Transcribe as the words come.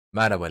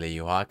Merhaba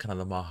Leyuha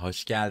kanalıma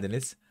hoş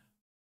geldiniz.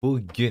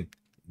 Bugün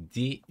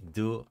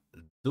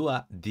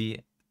dua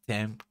di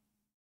tem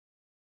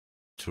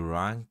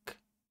trunk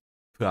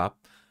pop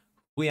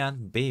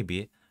Huyan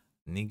baby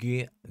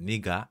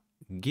niga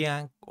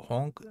giang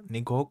hong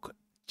nigok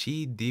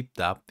Chị Đẹp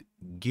Đạp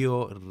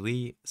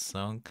Gió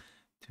song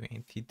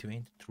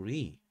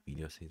 2023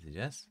 videosu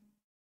izleyeceğiz.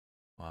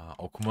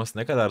 Okuması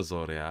ne kadar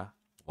zor ya.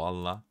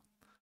 Valla.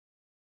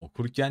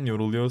 Okurken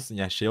yoruluyorsun.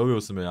 Ya şey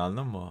oluyorsun böyle,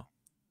 anladın mı?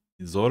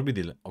 Zor bir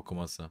dil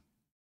okuması.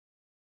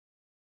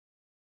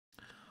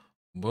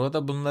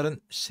 Burada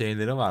bunların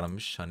şeyleri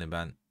varmış. Hani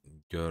ben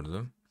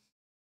gördüm.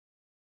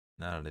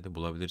 Neredeydi?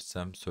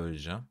 Bulabilirsem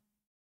söyleyeceğim.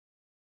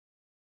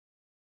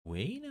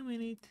 Wait a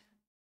minute.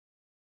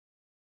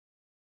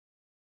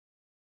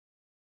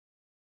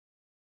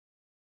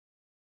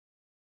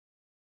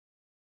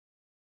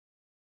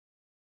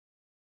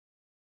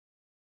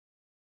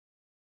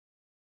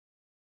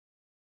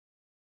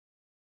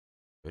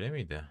 Öyle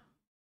miydi?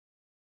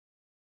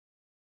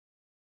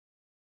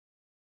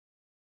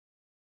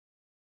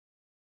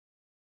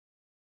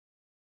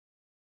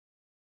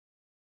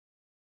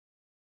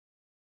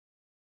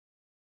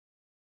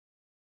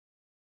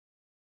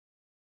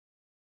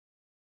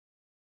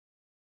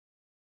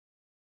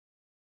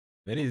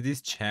 Where is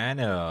this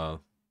channel?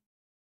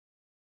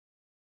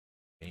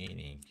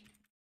 Painting.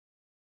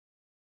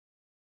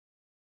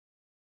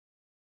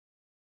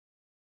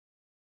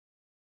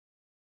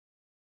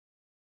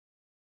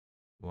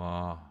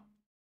 Wow.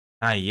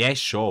 Ah, yes,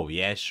 show.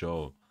 Yes,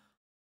 show.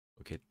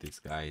 Look at this,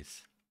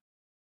 guys.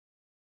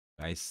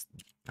 Guys,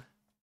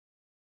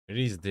 where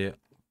is the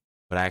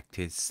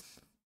practice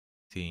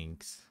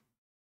things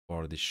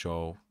for the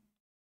show?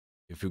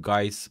 If you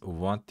guys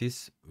want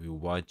this, we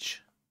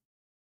watch.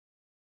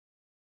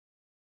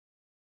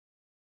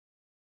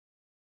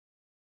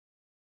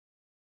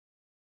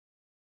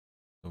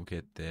 Look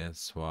at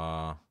this.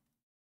 Wow.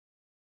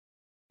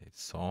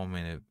 It's so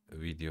many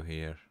video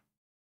here.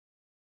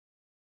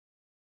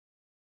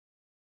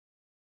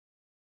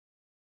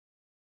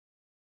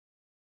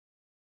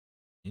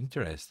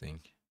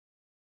 Interesting.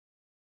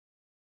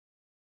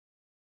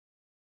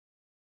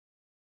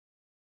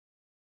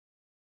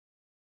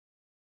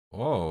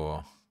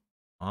 Oh.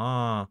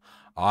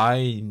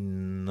 I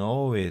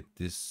know it.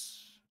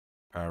 This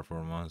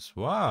performance.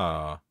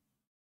 Wow.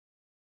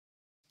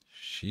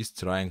 She's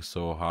trying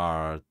so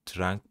hard.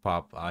 Trang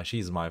Pop.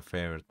 She's my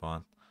favorite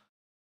one.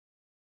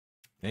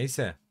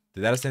 Neyse.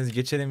 Dilerseniz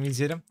geçelim,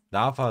 izleyelim.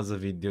 Daha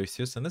fazla video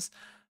istiyorsanız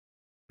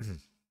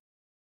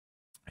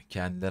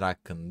kendileri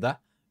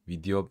hakkında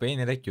video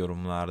beğenerek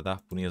yorumlarda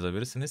bunu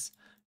yazabilirsiniz.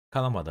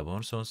 Kanalıma da abone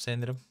olursanız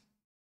sevinirim.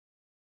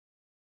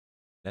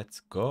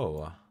 Let's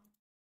go.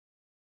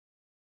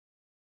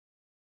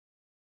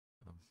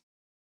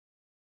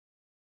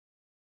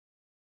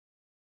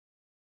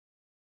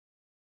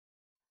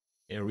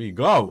 Here we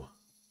go.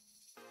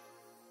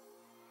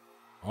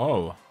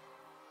 Oh.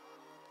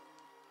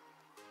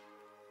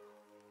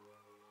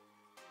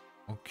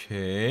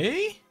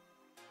 Okay.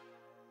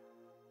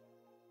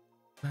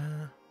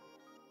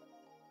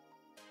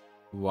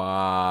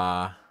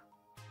 Wow.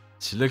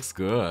 She looks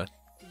good.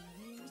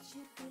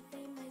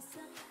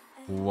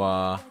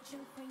 Wow.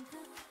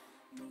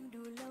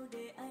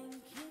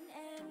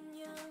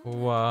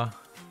 Wow.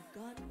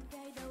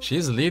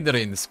 She's leader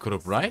in this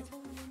group, right?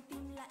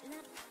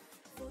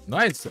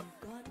 Nice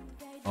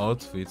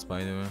outfits,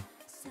 by the way.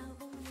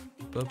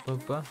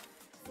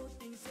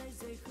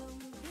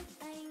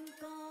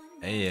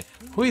 Hey,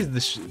 who is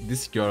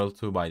this girl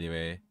too, by the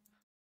way?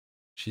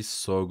 She's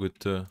so good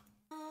too.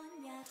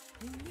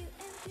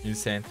 In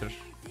center.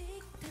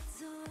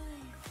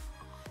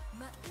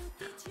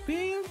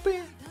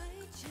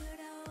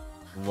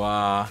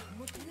 Wow.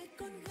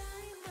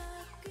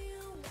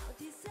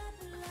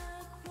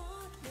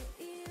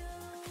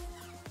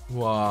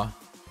 Wow.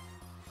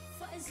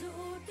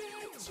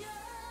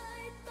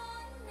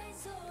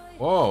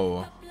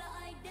 Whoa.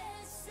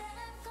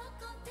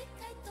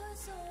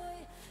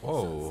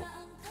 Whoa.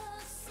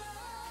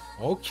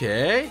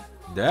 Okay.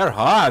 They're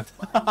hot.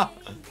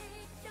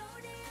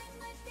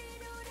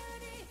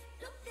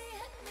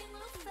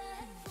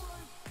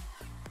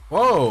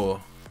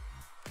 Whoa.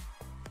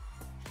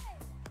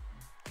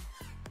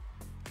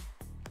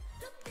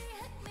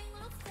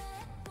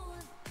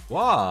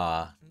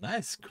 Wow.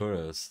 Nice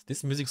chorus.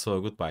 This music's so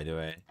good, by the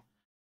way.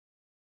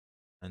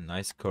 A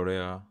nice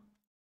choreo.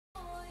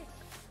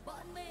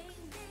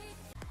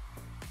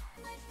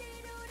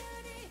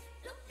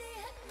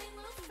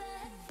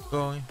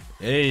 Going.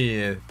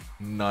 Hey,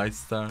 nice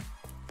start.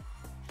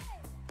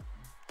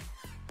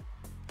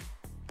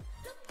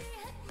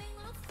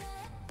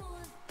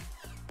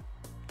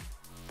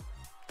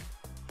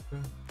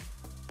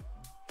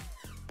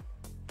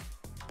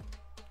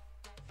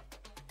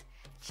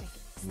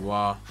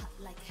 Wow.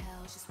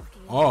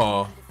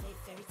 Oh.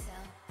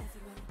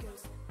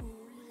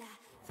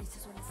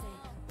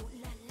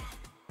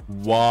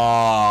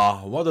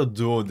 Wow. What a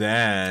duo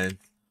dance.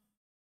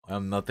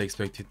 I'm not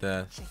expecting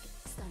that.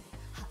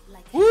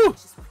 Woo!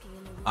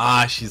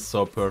 She's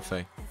so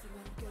perfect.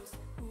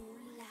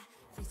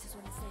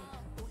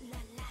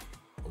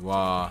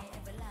 Wow.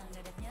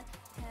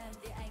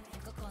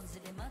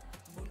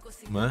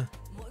 Mı?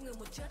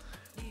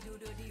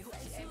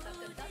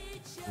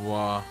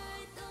 Wow.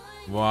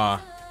 Wow.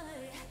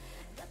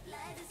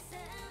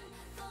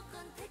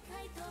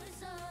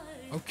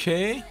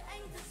 Okay.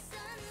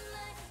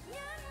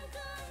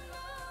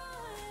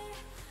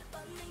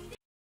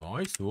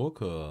 Nice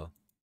vocal.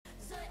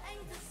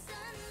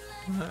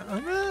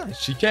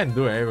 She can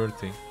do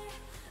everything.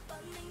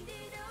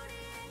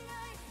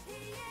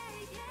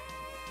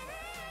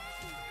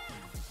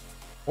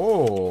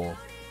 Oh.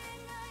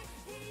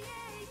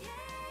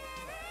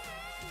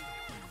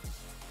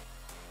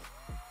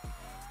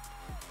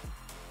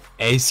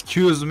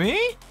 Excuse me?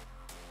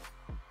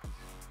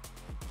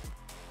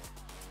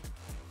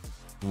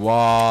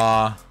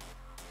 Wow.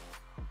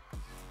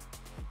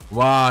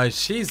 Wow,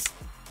 she's...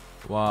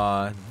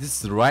 Wow,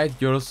 this right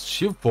girl,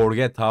 she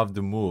forget how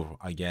to move,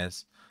 I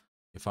guess.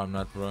 If I'm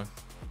not wrong.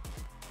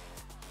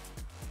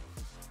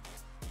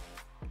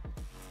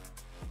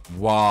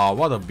 Wow,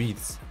 what a beat.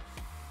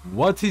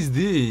 What is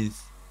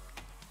this?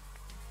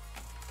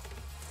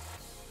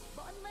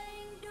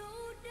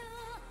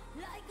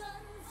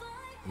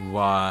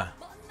 Wow.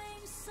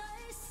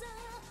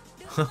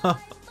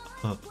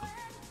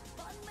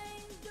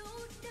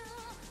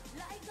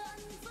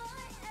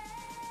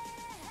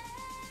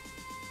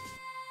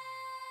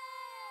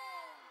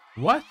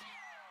 What?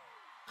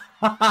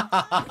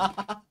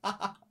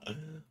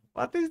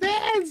 What is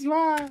this?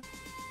 Wow.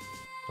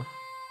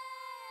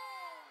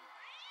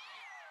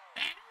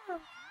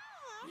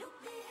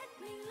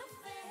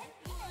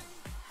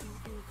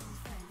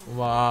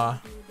 Wow.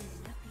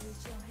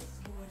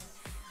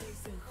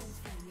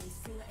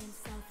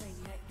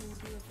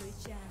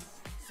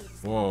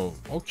 Whoa,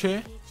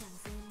 okay.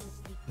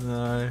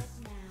 No.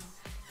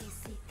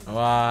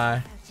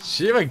 Wow.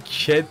 She even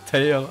kid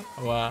tail.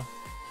 Wow.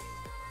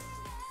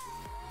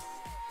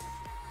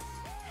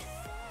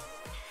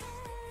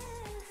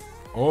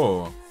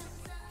 Oh.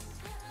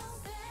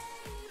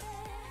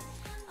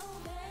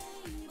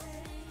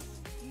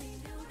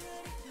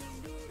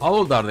 How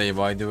old are they,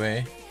 by the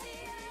way?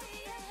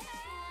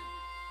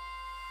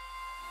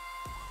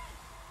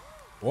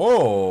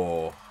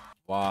 Oh.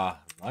 Wow.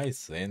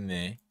 Nice,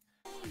 isn't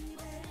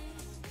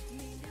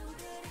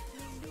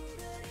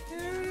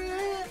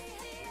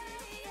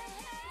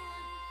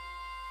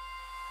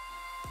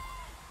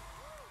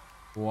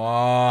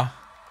Wow.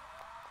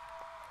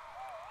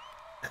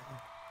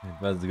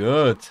 It was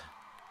good.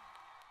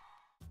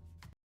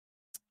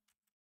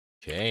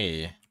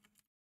 Okay.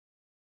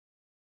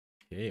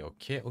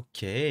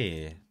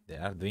 Okay. They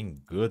are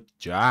doing good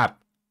job.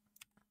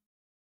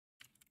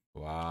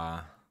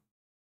 Wow.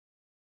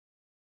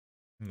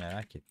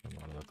 Merak ettim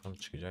bu arada. Bakalım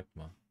çıkacak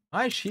mı?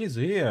 Ay, she's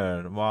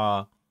here.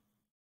 Wow.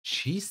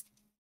 She's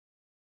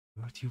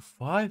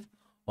 35.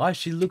 Why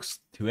she looks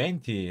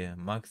 20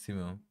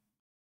 maximum.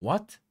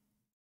 What?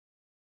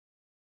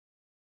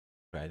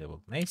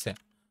 Incredible. Neyse.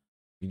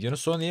 Videonun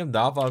sonundayım.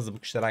 Daha fazla bu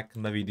kişiler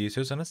hakkında video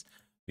istiyorsanız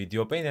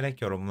video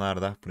beğenerek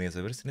yorumlarda bunu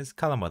yazabilirsiniz.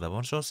 Kanalıma da abone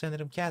olursanız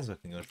sevinirim. Kendinize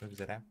bakın. Görüşmek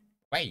üzere.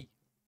 Bye.